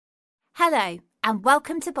Hello and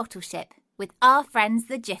welcome to Bottleship with our friends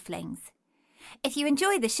the Jifflings. If you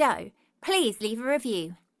enjoy the show, please leave a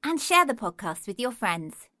review and share the podcast with your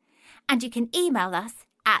friends. And you can email us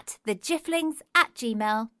at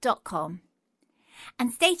thejifflings@gmail.com.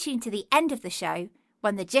 And stay tuned to the end of the show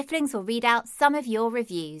when the Jifflings will read out some of your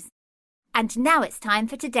reviews. And now it's time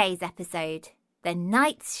for today's episode, The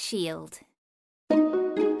Knight's Shield.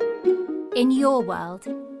 In your world,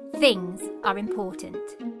 things are important.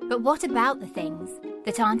 But what about the things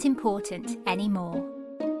that aren't important anymore?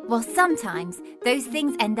 Well, sometimes those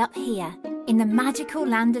things end up here, in the magical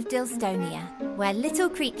land of Dilstonia, where little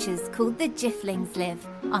creatures called the Jifflings live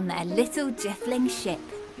on their little Jiffling ship.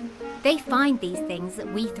 They find these things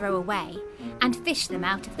that we throw away and fish them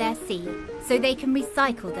out of their sea so they can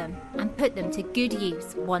recycle them and put them to good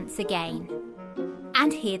use once again.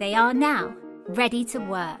 And here they are now, ready to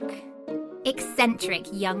work. Eccentric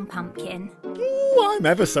young pumpkin. Ooh, I'm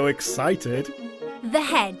ever so excited. The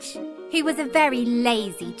Hedge, who was a very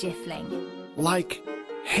lazy Jiffling. Like,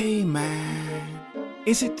 hey man,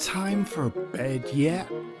 is it time for bed yet?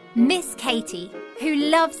 Miss Katie, who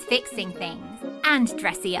loves fixing things and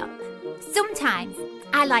dressing up. Sometimes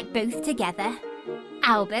I like both together.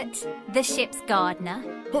 Albert, the ship's gardener.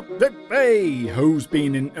 Hey, who's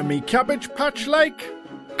been into me cabbage patch like?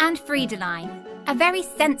 And Friedeline, a very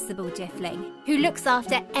sensible Jiffling who looks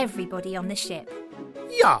after everybody on the ship.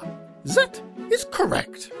 Yeah, that is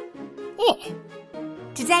correct. Oh.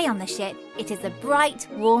 Today on the ship, it is a bright,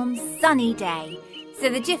 warm, sunny day, so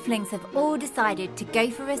the Jifflings have all decided to go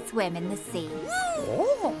for a swim in the sea.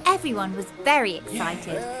 Oh. Everyone was very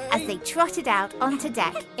excited as they trotted out onto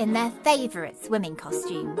deck in their favourite swimming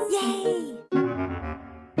costumes. Yay!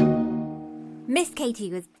 Miss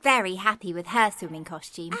Katie was very happy with her swimming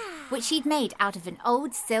costume, which she'd made out of an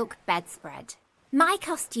old silk bedspread. My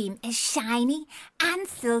costume is shiny and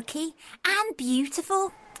silky and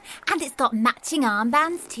beautiful, and it's got matching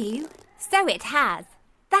armbands too. So it has.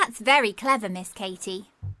 That's very clever, Miss Katie.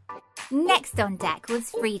 Next on deck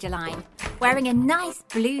was Friedeline, wearing a nice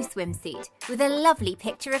blue swimsuit with a lovely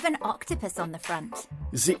picture of an octopus on the front.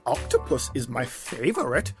 The octopus is my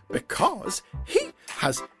favourite because he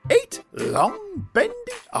has 8 long bendy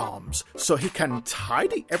arms, so he can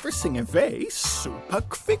tidy everything away super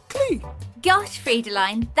quickly. Gosh,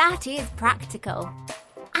 Friedeline, that is practical.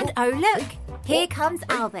 And oh look, here comes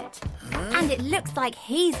Albert. And it looks like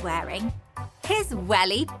he's wearing his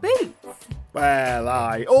welly boots. Well,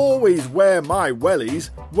 I always wear my wellies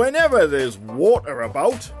whenever there's water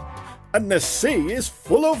about. And the sea is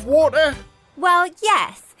full of water. Well,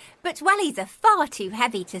 yes, but wellies are far too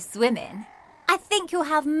heavy to swim in. I think you'll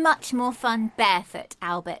have much more fun barefoot,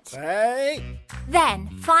 Albert. Hey. Then,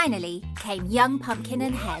 finally, came young Pumpkin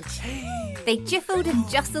and Hedge. They jiffled and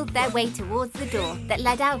jostled their way towards the door that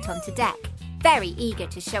led out onto deck, very eager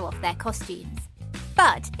to show off their costumes.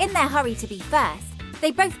 But in their hurry to be first,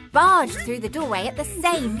 they both barged through the doorway at the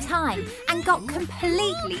same time and got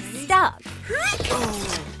completely stuck.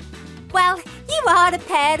 Well, you are a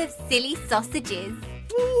pair of silly sausages.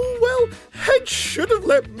 Oh, well, Hedge should have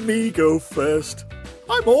let me go first.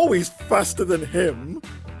 I'm always faster than him.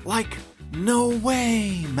 Like, no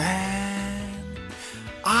way, man.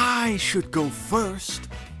 I should go first.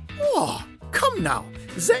 Oh, come now.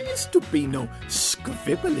 There is to be no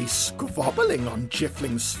squibbly squabbling on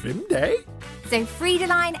Jiffling Swim Day. So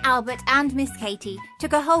Friedeline, Albert and Miss Katie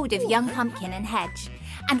took a hold of young Pumpkin and Hedge,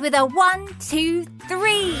 and with a 1, 2,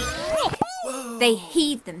 3, they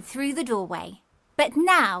heaved them through the doorway. But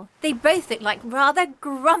now they both look like rather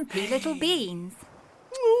grumpy little beans.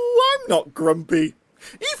 Oh, I'm not grumpy.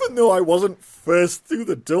 Even though I wasn't first through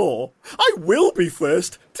the door, I will be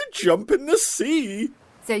first to jump in the sea.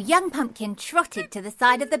 So young Pumpkin trotted to the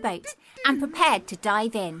side of the boat and prepared to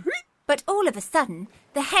dive in. But all of a sudden,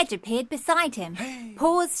 the Hedge appeared beside him,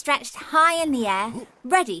 paws stretched high in the air,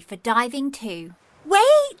 ready for diving too.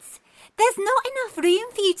 Wait! There's not enough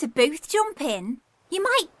room for you to both jump in. You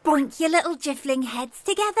might boink your little Jiffling heads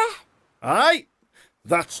together. Aye,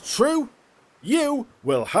 that's true. You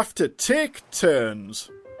will have to take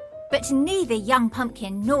turns. But neither young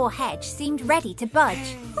Pumpkin nor Hedge seemed ready to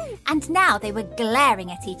budge, and now they were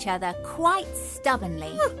glaring at each other quite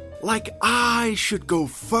stubbornly. Like I should go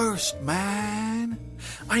first, man.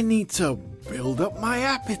 I need to build up my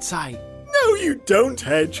appetite. No, you don't,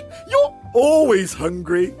 Hedge. You're always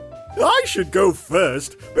hungry. I should go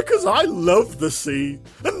first because I love the sea,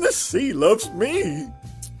 and the sea loves me.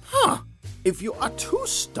 If you are too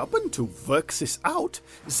stubborn to work this out,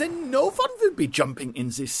 then no one will be jumping in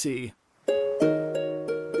the sea.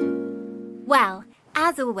 Well,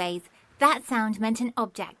 as always, That sound meant an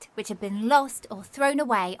object which had been lost or thrown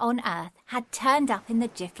away on Earth had turned up in the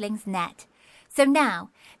Jifflings' net. So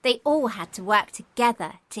now they all had to work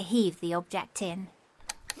together to heave the object in.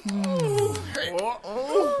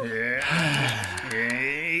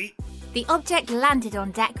 The object landed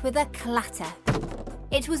on deck with a clatter.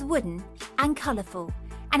 It was wooden and colourful,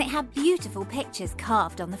 and it had beautiful pictures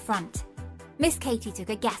carved on the front. Miss Katy took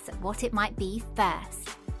a guess at what it might be first.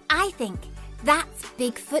 I think that's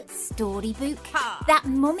Bigfoot's storybook that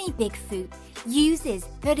Mummy Bigfoot uses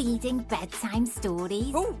for reading bedtime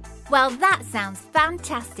stories. Ooh. Well, that sounds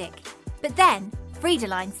fantastic. But then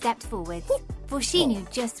Friedeline stepped forward, for she knew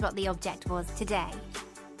just what the object was today.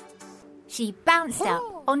 She bounced up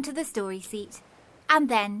onto the story seat, and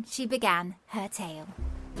then she began her tale.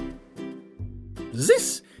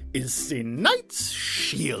 This is the Knight's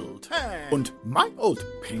Shield. And my old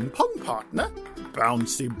ping-pong partner,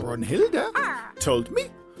 Bouncy Brunhilde, told me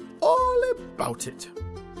all about it.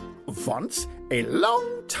 Once, a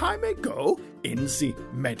long time ago, in the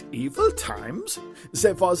medieval times,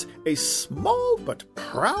 there was a small but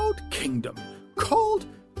proud kingdom called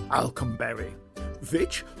Alconbury,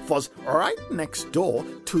 which was right next door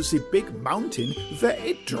to the big mountain where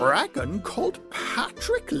a dragon called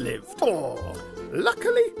Patrick lived.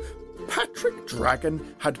 Luckily, Patrick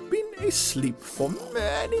Dragon had been asleep for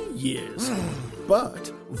many years.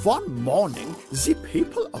 But one morning, the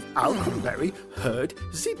people of Alconbury heard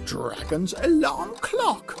the dragon's alarm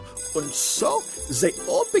clock, and so they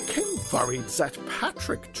all became worried that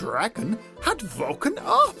Patrick Dragon had woken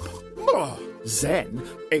up. Then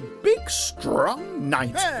a big, strong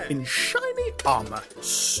knight in shiny armor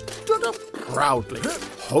stood up proudly,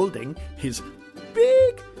 holding his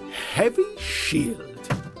big, heavy shield.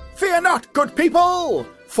 Fear not, good people,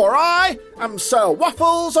 for I am Sir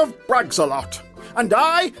Waffles of Bragsalot, and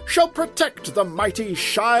I shall protect the mighty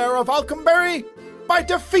Shire of Alconbury by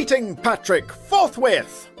defeating Patrick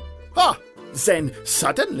forthwith. Then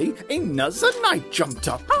suddenly another knight jumped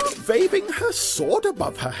up, waving her sword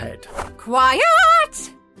above her head.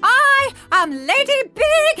 Quiet! I am Lady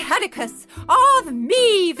Big Headicus of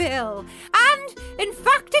Meeville, and in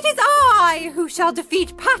fact it is I who shall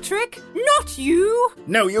defeat Patrick, not you.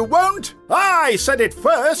 No, you won't. I said it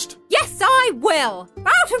first. Yes, I will.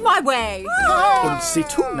 Out of my way. And the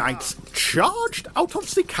two knights charged out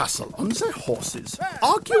of the castle on their horses,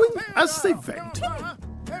 arguing as they went.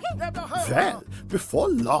 Well, before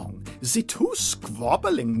long, the two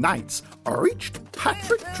squabbling knights reached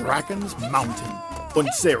Patrick Dragon's mountain, and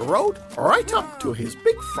they rode right up to his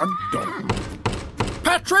big front door.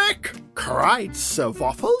 Patrick! Cried Sir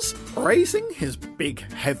Waffles, raising his big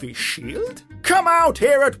heavy shield. Come out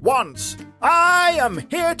here at once! I am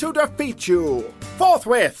here to defeat you!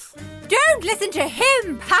 Forthwith! Don't listen to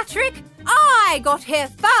him, Patrick. I got here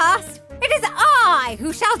first. It is I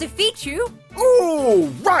who shall defeat you. Ooh,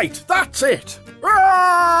 right, that's it!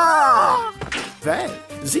 Ah! Well,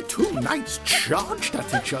 the two knights charged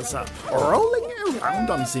at each other, rolling around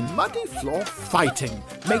on the muddy floor fighting,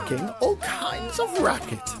 making all kinds of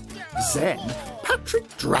racket. Then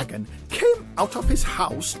Patrick Dragon came out of his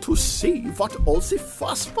house to see what all the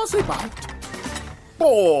fuss was about.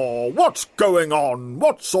 Oh, what's going on?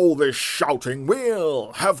 What's all this shouting?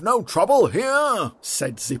 We'll have no trouble here,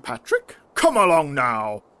 said the Patrick. Come along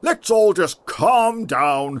now. Let's all just calm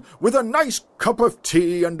down with a nice cup of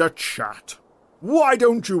tea and a chat. Why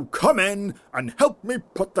don't you come in and help me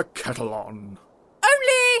put the kettle on?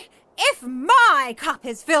 Only if my cup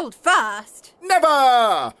is filled first.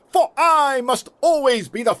 Never! For I must always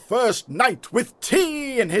be the first knight with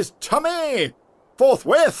tea in his tummy.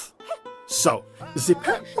 Forthwith! So, the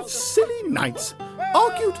pair of silly knights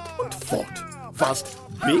argued and fought, whilst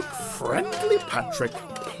big friendly Patrick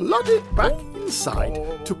plodded back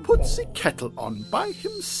inside to put the kettle on by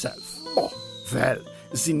himself. Oh, well,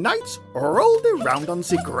 the knights rolled around on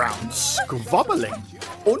the ground, squabbling,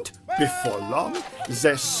 and before long,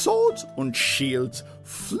 their swords and shields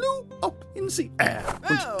flew up in the air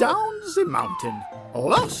and down the mountain,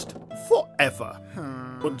 lost forever.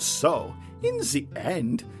 And so, in the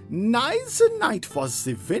end, neither knight was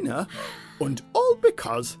the winner, and all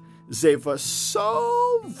because they were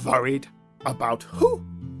so worried about who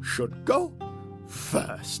should go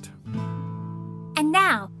first. And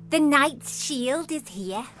now the knight's shield is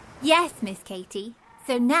here. Yes, Miss Katy.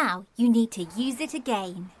 So now you need to use it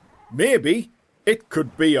again. Maybe it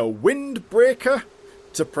could be a windbreaker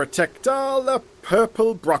to protect all the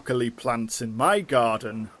purple broccoli plants in my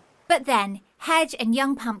garden. But then Hedge and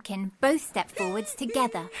Young Pumpkin both stepped forwards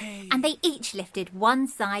together, and they each lifted one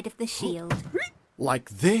side of the shield. Like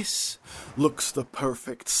this looks the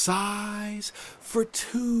perfect size for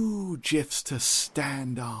 2 GIFs to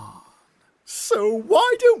stand on. So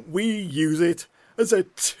why don't we use it as a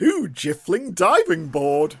 2 GIFling diving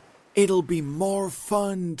board? It'll be more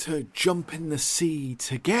fun to jump in the sea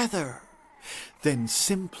together than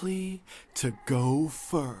simply to go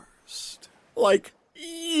first. Like,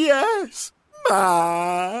 yes,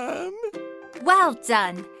 man! Well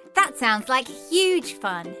done. That sounds like huge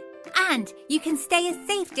fun. And you can stay a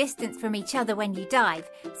safe distance from each other when you dive,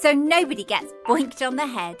 so nobody gets boinked on the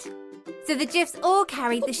head. So the GIFs all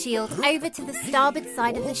carried the shield over to the starboard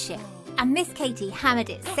side of the ship, and Miss Katie hammered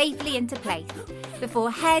it safely into place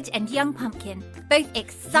before Hedge and Young Pumpkin both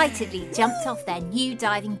excitedly jumped off their new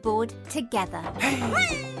diving board together.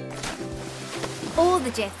 All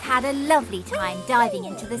the GIFs had a lovely time diving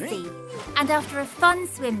into the sea, and after a fun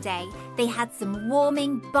swim day, they had some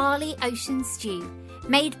warming barley ocean stew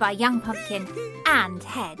made by Young Pumpkin and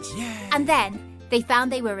Hedge. And then they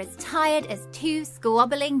found they were as tired as 2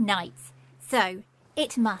 squabbling knights. So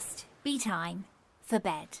it must be time for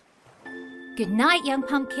bed. Good night, Young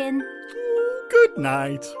Pumpkin. Good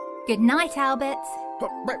night. Good night, Albert.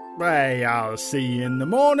 I'll see you in the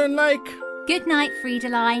morning, like. Good night,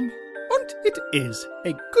 Friedeline. And it is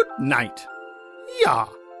a good night. Yeah.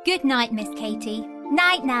 Good night, Miss Katie.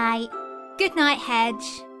 Night-night. Good night,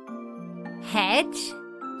 Hedge. Hedge?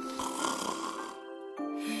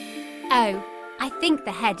 Oh, I think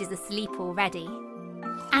the Hedge is asleep already.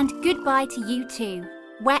 And goodbye to you too,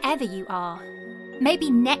 wherever you are.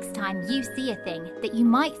 Maybe next time you see a thing that you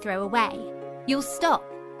might throw away, you'll stop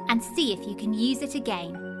and see if you can use it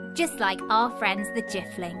again, just like our friends the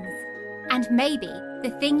GIFlings. And maybe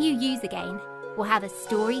the thing you use again will have a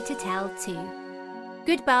story to tell too.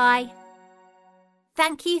 Goodbye.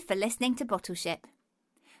 Thank you for listening to Bottleship.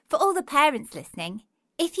 For all the parents listening,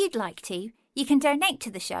 if you'd like to, you can donate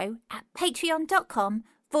to the show at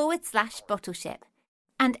patreon.com/Bottleship.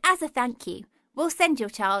 And as a thank you, we'll send your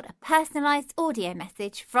child a personalised audio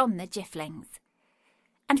message from the GIFlings.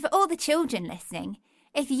 And for all the children listening,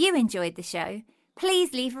 if you enjoyed the show,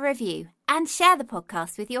 please leave a review and share the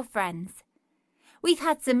podcast with your friends. We've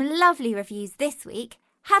had some lovely reviews this week,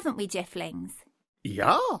 haven't we, GIFlings?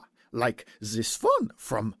 Yeah, like this one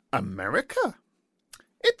from America.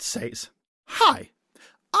 It says, "Hi,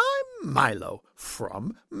 I'm Milo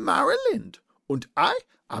from Maryland, and I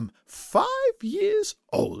am 5 years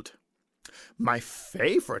old. My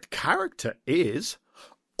favorite character is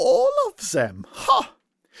all of them. Ha!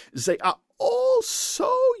 They are all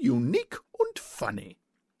so unique and funny.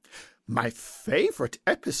 My favorite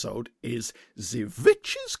episode is The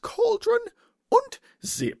Witch's Cauldron and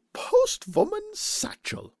The Postwoman's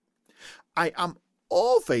Satchel. I am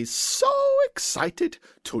always so excited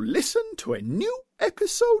to listen to a new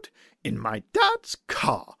episode in my dad's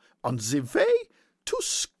car on the way to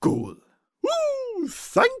school." Woo!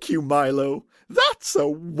 Thank you, Milo. That's a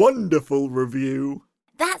wonderful review.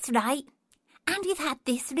 That's right. And we've had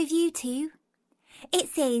this review too. It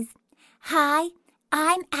says, "Hi,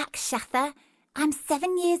 I'm Akshatha. I'm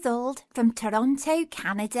 7 years old from Toronto,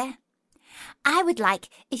 Canada. I would like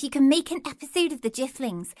if you can make an episode of the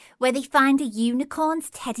GIFlings where they find a unicorn's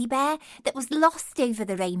teddy bear that was lost over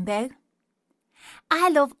the rainbow. I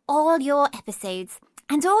love all your episodes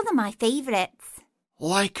and all are my favourites."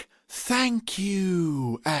 Like, thank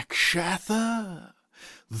you, Akshatha.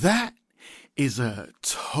 That is a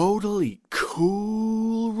totally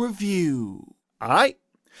cool review. Aye.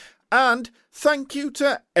 And thank you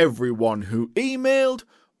to everyone who emailed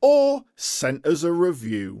or sent us a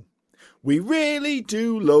review. We really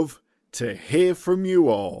do love to hear from you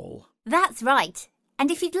all. That's right.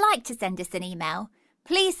 And if you'd like to send us an email,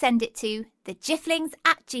 please send it to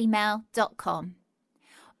thegiflings@gmail.com.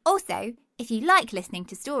 Also, if you like listening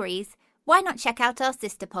to stories, why not check out our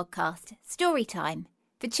sister podcast, Storytime,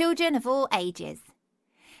 for children of all ages.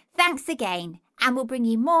 Thanks again, and we'll bring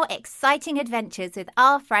you more exciting adventures with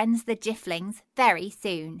our friends the GIFlings very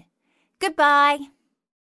soon. Goodbye.